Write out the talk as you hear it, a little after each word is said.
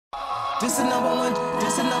This the number one,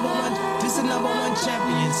 this the number one, this the number one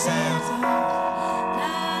champion sound.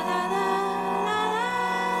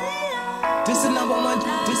 This the number one,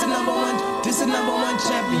 this the number one, this the number one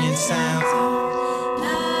champion sound.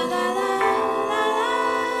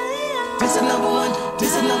 This the number one,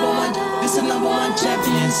 this the number one, this the number one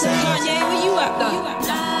champion sound. Kanye, where you at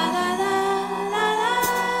though?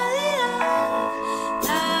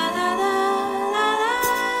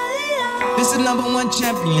 This is number one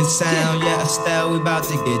champion sound. Yeah, Estelle, we about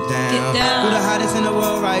to get down. We're the hottest in the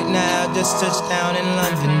world right now. Just touched down in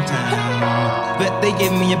London town. Bet they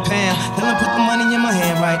give me a pound. Tell them put the money in my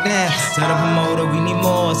hand right now. Tell the promoter we need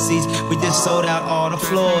more seats. We just sold out all the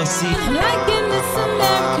floor seats. I'm liking this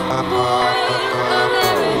American boy,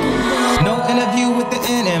 American boy. No interview with the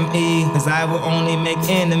NME, cause I will only make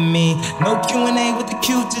enemy. No Q&A with the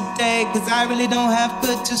Q today, cause I really don't have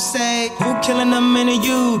good to say. Who killing them in the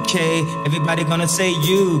UK? Everybody gonna say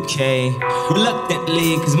UK.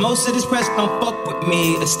 Reluctantly, cause most of this press don't fuck with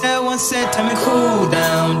me. Estelle once said, tell me cool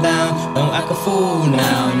down, down. Don't act a fool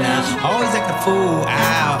now, now. Always act a fool,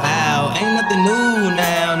 ow, ow. Ain't nothing new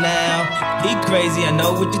now, now. Be crazy, I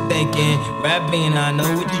know what you're thinking. Rap being, I know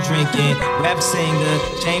what you're drinking. Rap singer,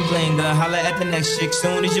 chain blinger. Holla at the next chick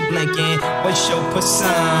soon as you're blinking. What's your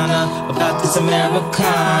persona about this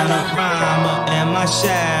Americana? Rhymer, am I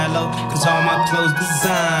shallow? Cause all my clothes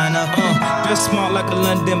designer. Dress smart like a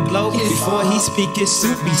London bloke. Before he speak, his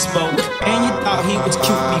suit be spoke. And you thought he was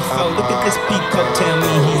cute before. Look at this peacock, tell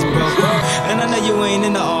me he's broke. And I know you ain't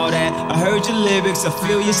into all that. I heard your lyrics, I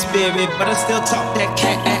feel your spirit, but I still talk that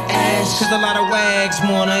cat ass. Cause a lot of wags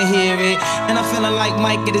wanna hear it. And I'm feeling like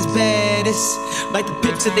Mike at his baddest. Like the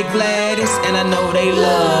pips of the Gladys. And I know they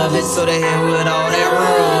love it, so they here with all that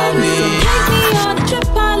rubbish. Take me on a trip,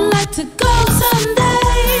 I'd like to go someday.